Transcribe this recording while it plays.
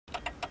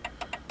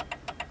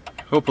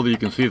Hopefully you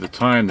can see the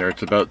time there.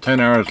 It's about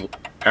 10 hours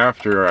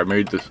after I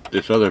made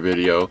this other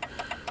video.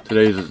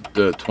 Today's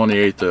the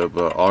 28th of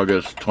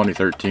August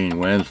 2013,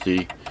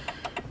 Wednesday.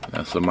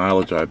 That's the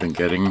mileage I've been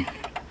getting.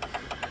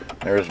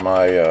 There's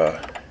my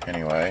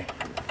anyway,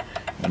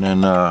 and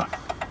then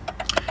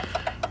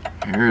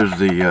here's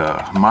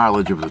the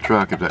mileage of the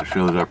truck, if that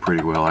shows up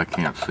pretty well. I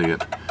can't see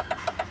it.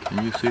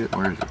 Can you see it?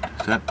 Where is it?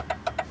 Is that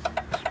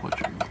what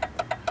you...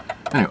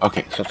 Anyway,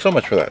 okay, so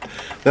much for that.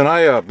 Then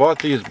I bought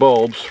these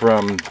bulbs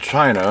from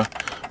China.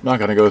 I'm not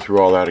going to go through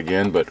all that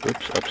again, but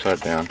oops, upside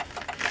down.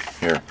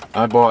 Here,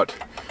 I bought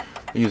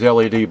these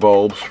LED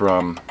bulbs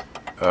from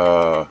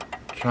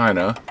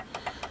China,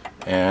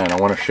 and I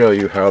want to show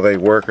you how they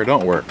work or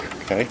don't work.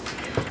 Okay,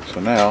 so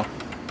now,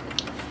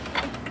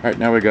 right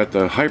now we got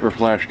the hyper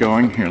flash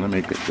going. Here, let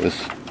me get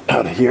this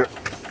out of here.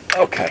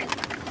 Okay,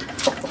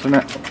 so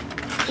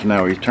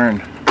now we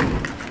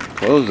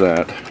close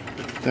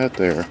that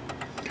there.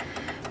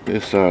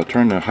 This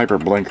turn the hyper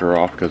blinker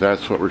off, because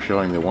that's what we're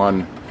showing the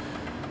one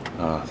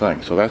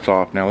thing. So that's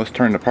off. Now let's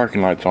turn the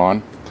parking lights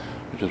on.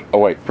 Oh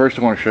wait, first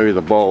I want to show you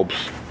the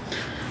bulbs.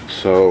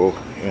 So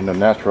in the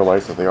natural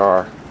light that they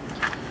are,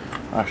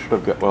 I should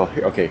have got, well,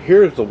 here, okay,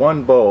 here's the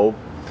one bulb,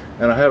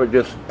 and I have it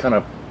just kind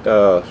of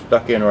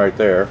stuck in right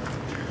there.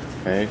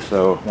 Okay,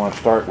 so I want to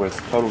start with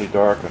totally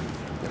dark, and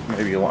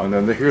maybe along,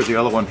 and then here's the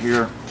other one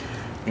here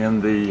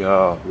in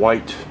the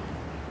white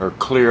or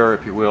clear,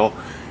 if you will,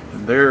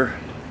 and there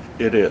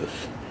it is.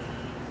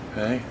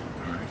 Okay,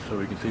 all right, so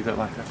we can see that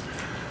like that.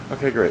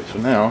 Okay, great. So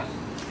now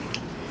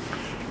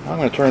I'm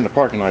going to turn the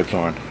parking lights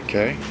on.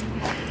 Okay,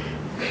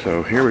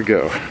 so here we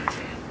go.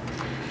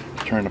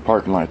 Let's turn the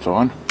parking lights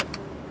on.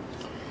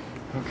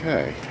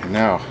 Okay, and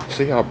now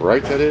see how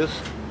bright that is?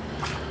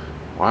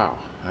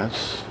 Wow,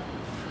 that's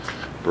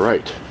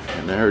bright.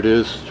 And there it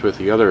is with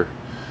the other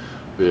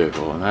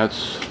vehicle, and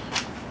that's,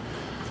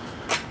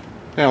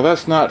 now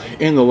that's not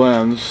in the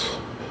lens.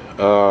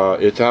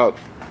 It's out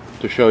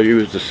to show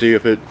you, to see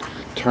if it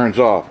turns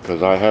off,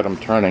 because I had them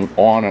turning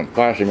on and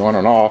flashing on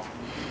and off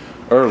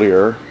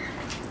earlier.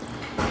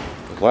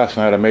 Last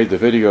night I made the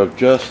video of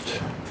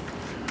just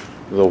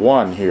the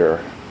one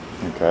here.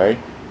 Okay,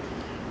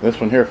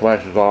 this one here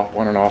flashes off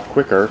on and off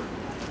quicker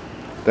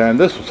than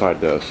this side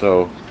does.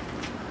 So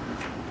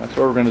that's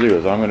what we're going to do,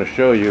 is I'm going to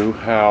show you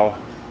how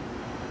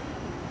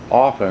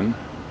often,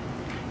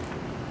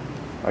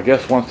 I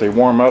guess once they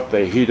warm up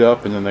they heat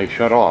up and then they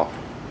shut off.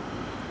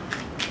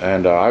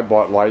 And I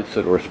bought lights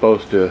that were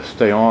supposed to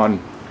stay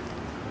on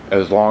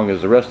as long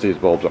as the rest of these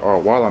bulbs are.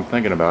 While I'm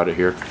thinking about it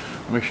here,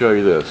 let me show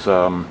you this.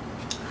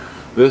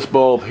 This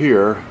bulb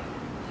here,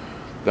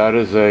 that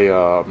is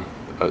a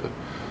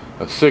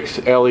 6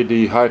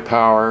 LED high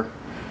power.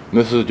 And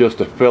this is just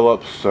a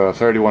Philips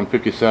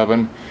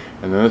 3157,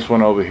 and then this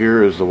one over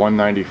here is the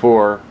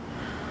 194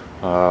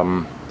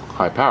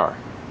 high power.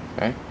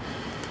 Okay,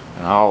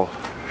 and I'll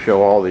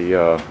show all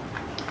the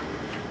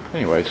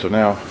anyway. So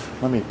now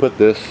let me put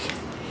this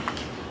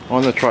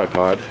on the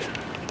tripod,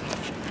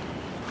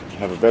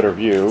 have a better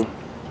view,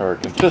 or a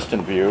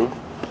consistent view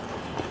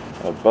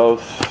of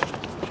both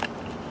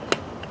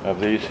of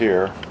these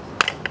here.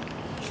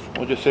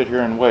 We'll just sit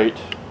here and wait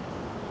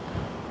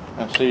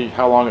and see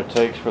how long it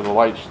takes for the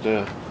lights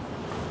to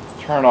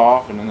turn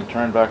off and then to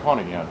turn back on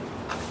again.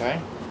 Okay,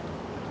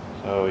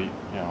 so you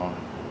know,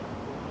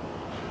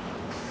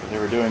 they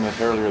were doing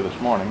this earlier this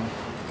morning.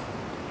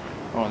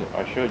 Oh,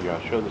 I showed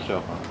the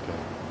cell phone. Okay,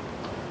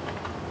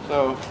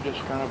 so just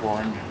kind of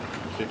boring.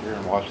 Sit here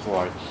and watch the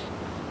lights,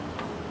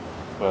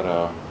 but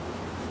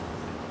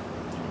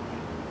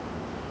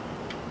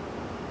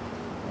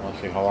let's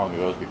see how long it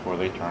goes before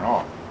they turn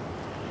off.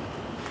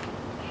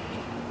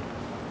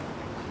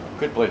 I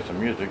could play some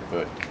music,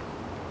 but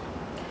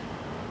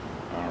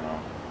I don't know.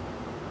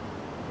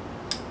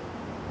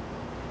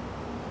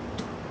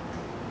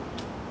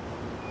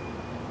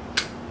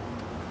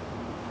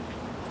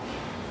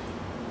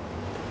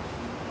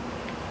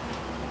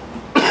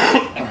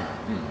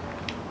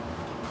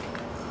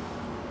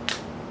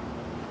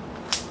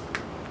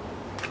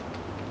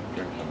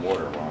 Drink some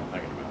water while I'm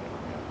thinking about it.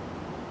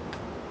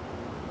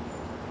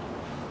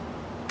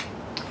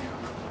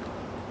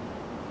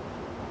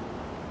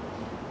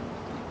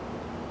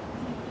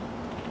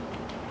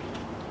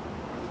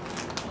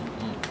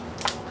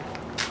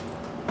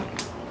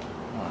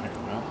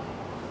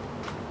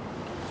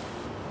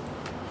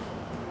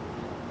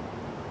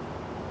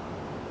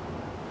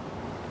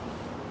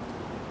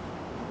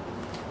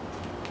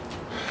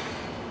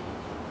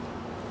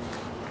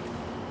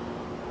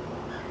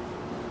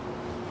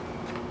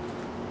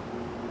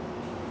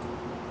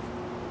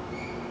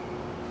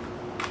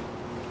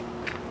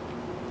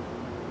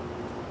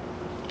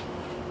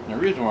 The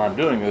reason why I'm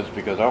doing this is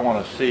because I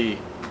want to see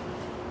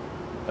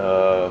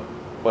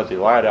what the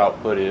light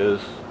output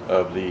is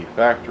of the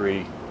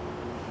factory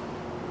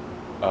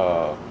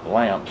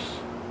lamps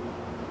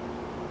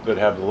that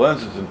have the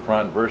lenses in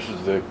front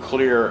versus the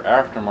clear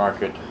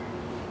aftermarket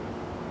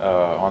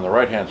on the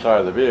right hand side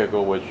of the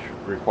vehicle, which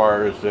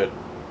requires that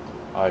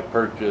I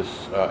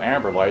purchase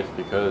amber lights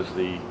because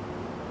the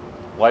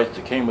lights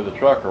that came with the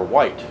truck are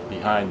white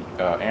behind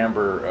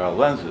amber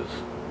lenses,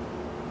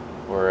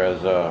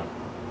 whereas so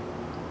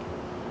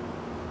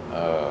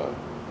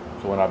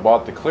when I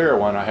bought the clear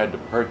one, I had to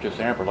purchase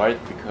amber lights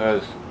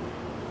because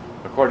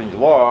according to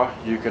law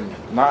you can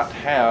not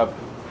have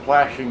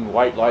flashing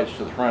white lights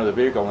to the front of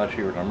the vehicle unless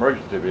you're an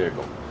emergency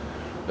vehicle.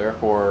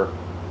 Therefore,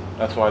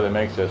 that's why they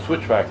make the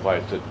switchback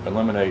lights that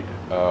eliminate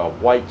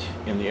white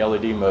in the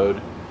LED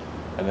mode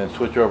and then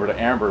switch over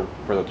to amber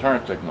for the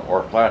turn signal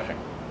or flashing,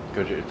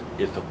 because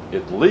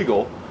it's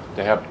legal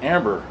to have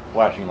amber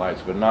flashing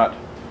lights but not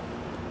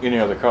any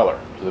other color,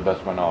 to the best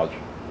of my knowledge.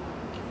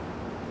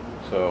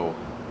 So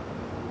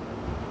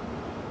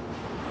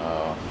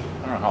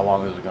I don't know how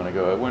long this is going to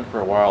go. It went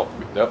for a while.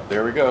 Yep,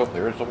 there we go.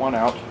 There's the one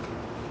out.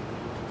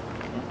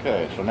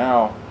 Okay, so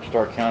now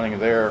start counting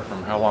there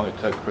from how long it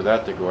took for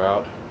that to go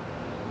out,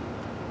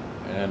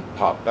 and then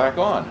pop back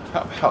on.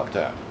 How about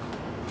that?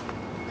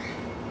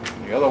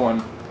 The other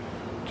one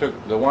took,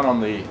 the one on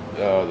the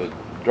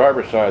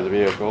driver's side of the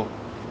vehicle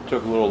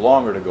took a little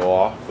longer to go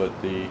off, but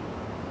the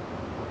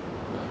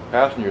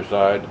passenger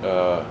side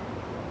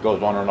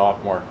goes on and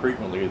off more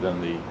frequently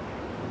than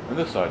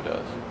this side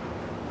does.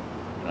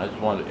 And I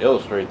just wanted to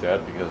illustrate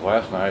that because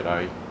last night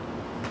I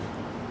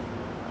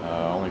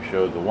only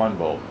showed the one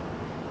bulb.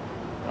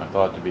 I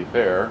thought, to be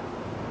fair,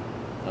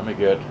 let me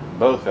get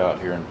both out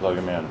here and plug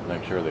them in,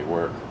 make sure they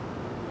work,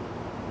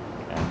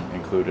 and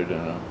include it in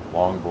a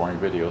long, boring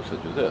video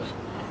such as this.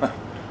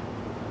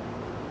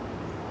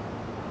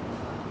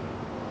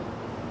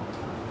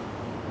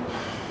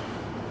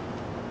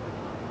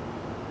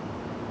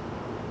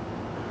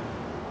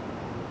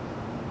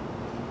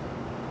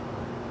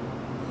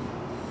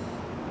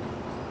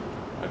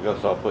 I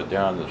guess I'll put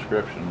down the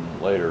description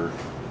later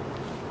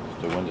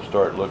as to when to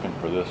start looking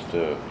for this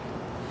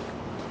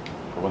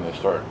for when they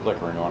start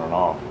flickering on and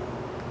off.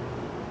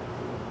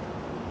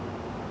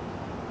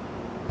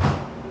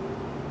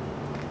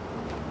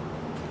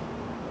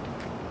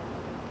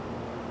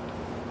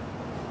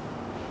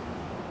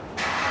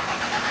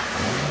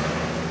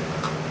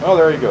 Well,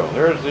 there you go.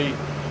 There's the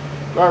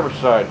driver's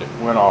side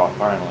that went off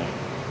finally.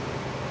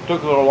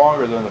 Took a little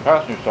longer than the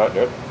passenger side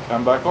did.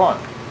 Come back on.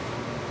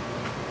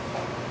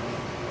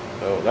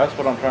 So that's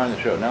what I'm trying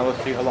to show. Now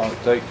let's see how long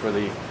it takes for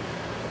the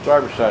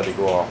driver's side to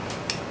go off.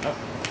 Oh.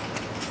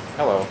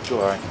 Hello,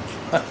 goodbye.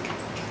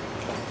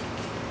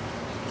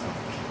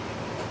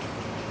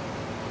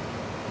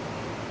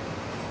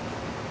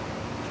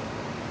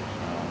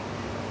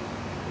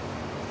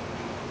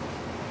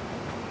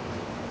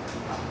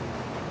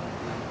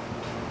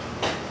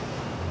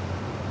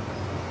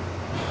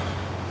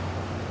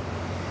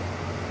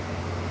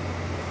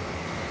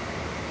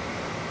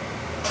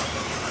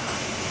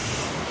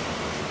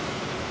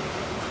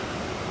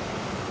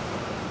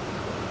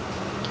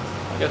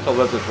 I guess I'll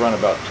let this run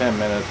about 10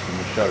 minutes and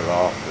then shut it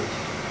off, because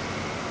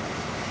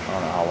I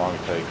don't know how long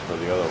it takes for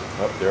the other.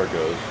 Oh, there it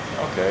goes.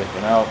 Okay, so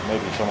now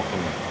maybe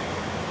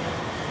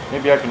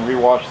maybe I can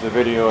rewatch the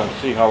video and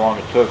see how long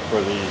it took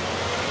for the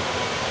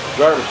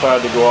driver's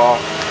side to go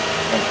off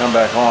and come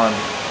back on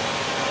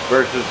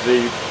versus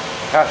the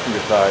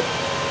passenger side.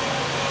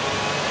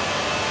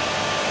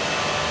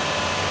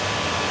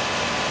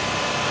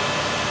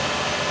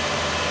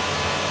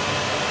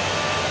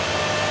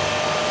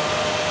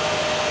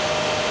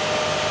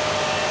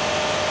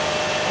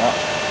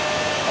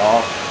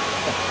 Off.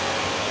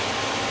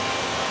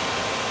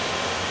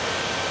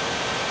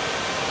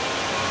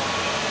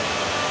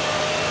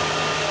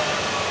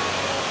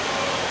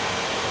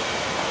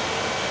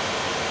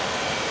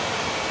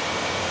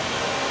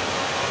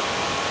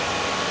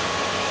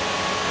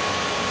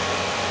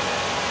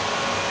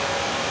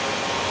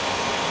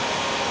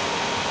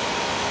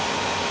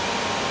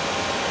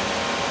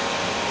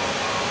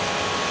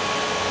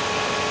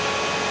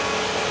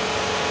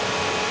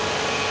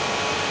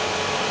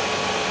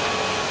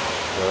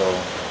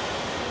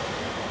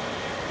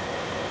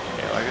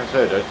 Like I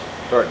said, it's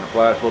starting to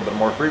flash a little bit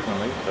more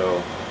frequently,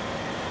 so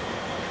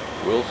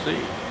we'll see.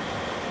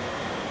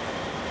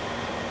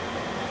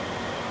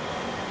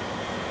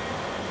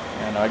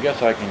 And I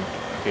guess I can,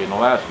 okay, in the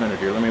last minute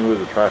here, let me move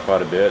the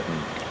tripod a bit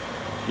and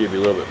give you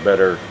a little bit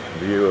better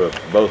view of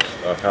both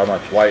of how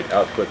much light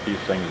output these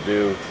things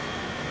do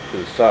to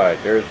the side.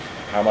 There's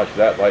how much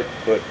that light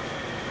put,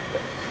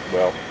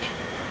 well,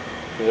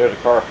 so there's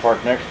a car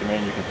parked next to me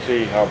and you can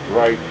see how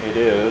bright it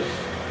is.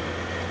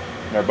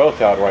 And they're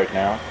both out right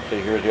now. See,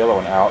 here's the other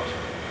one out.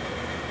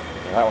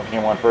 And that one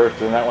came on first,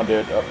 then that one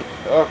did.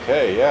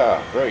 Okay,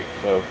 yeah, great.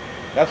 So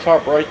that's how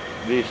bright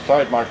these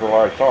side micro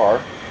lights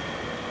are.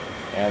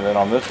 And then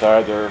on this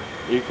side, they're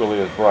equally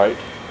as bright.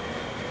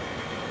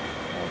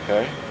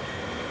 Okay.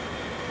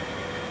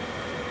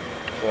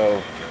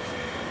 So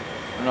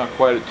we're not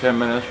quite at 10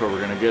 minutes, but we're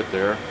going to get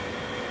there.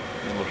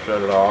 And we'll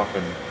shut it off,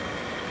 and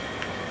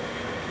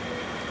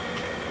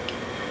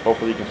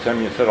hopefully you can send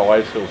me a set of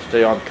lights that will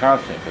stay on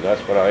constant, because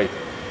that's what I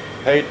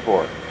paid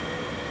for it.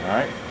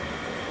 Alright?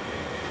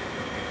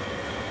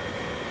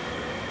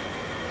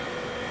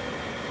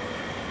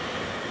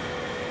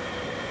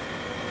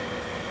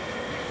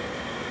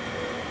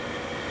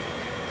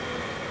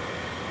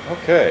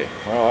 Okay,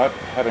 well, I'm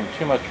having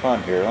too much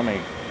fun here. Let me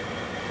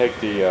take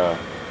the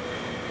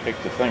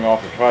thing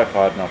off the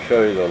tripod and I'll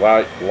show you the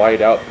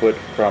light output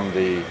from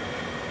the,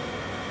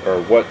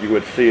 or what you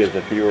would see as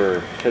if you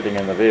were sitting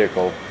in the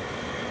vehicle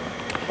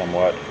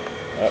somewhat.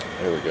 Oh,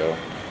 there we go.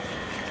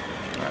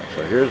 Alright,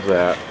 so here's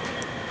that.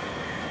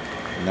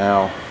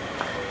 Now,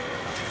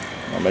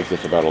 I'll make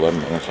this about 11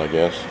 minutes, I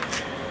guess.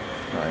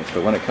 Alright,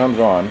 so when it comes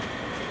on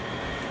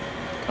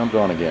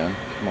again.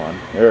 Come on,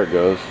 there it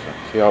goes.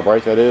 See how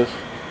bright that is?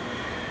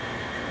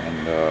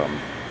 And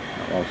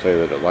I won't say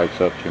that it lights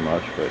up too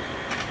much, but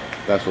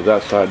that's what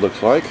that side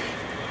looks like.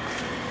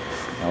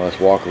 Now let's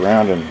walk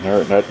around, and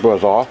there, that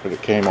was off, but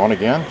it came on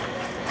again.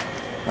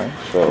 Right,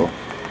 so,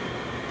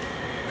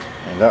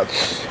 and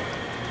that's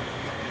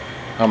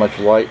how much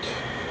light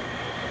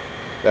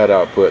that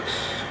outputs,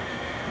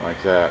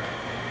 like that.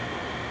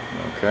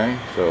 Okay,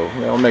 so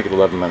I'll make it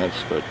 11 minutes,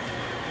 but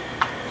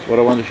that's what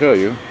I wanted to show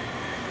you.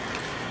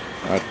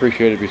 I'd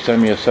appreciate it if you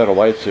send me a set of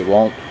lights that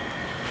won't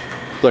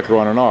flicker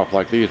on and off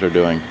like these are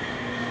doing.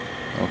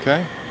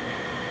 Okay?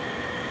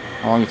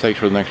 How long it takes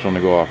for the next one to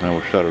go off, and then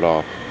we'll shut it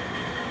off.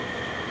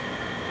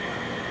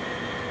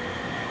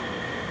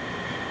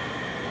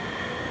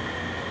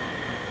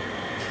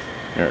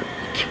 There.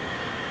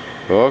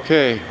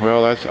 Okay,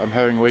 well, I'm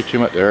having way too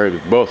much. There,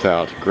 both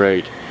out.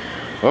 Great.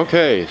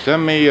 Okay,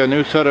 send me a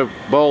new set of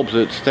bulbs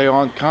that stay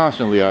on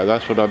constantly.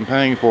 That's what I'm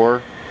paying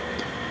for.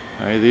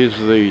 These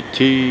are the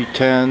T10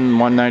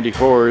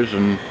 194s,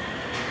 and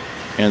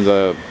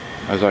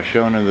as I've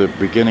shown in the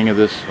beginning of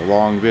this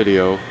long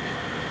video.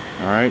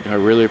 Alright, I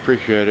really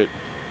appreciate it.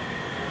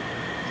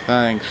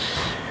 Thanks.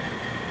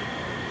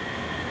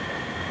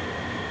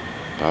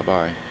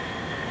 Bye-bye.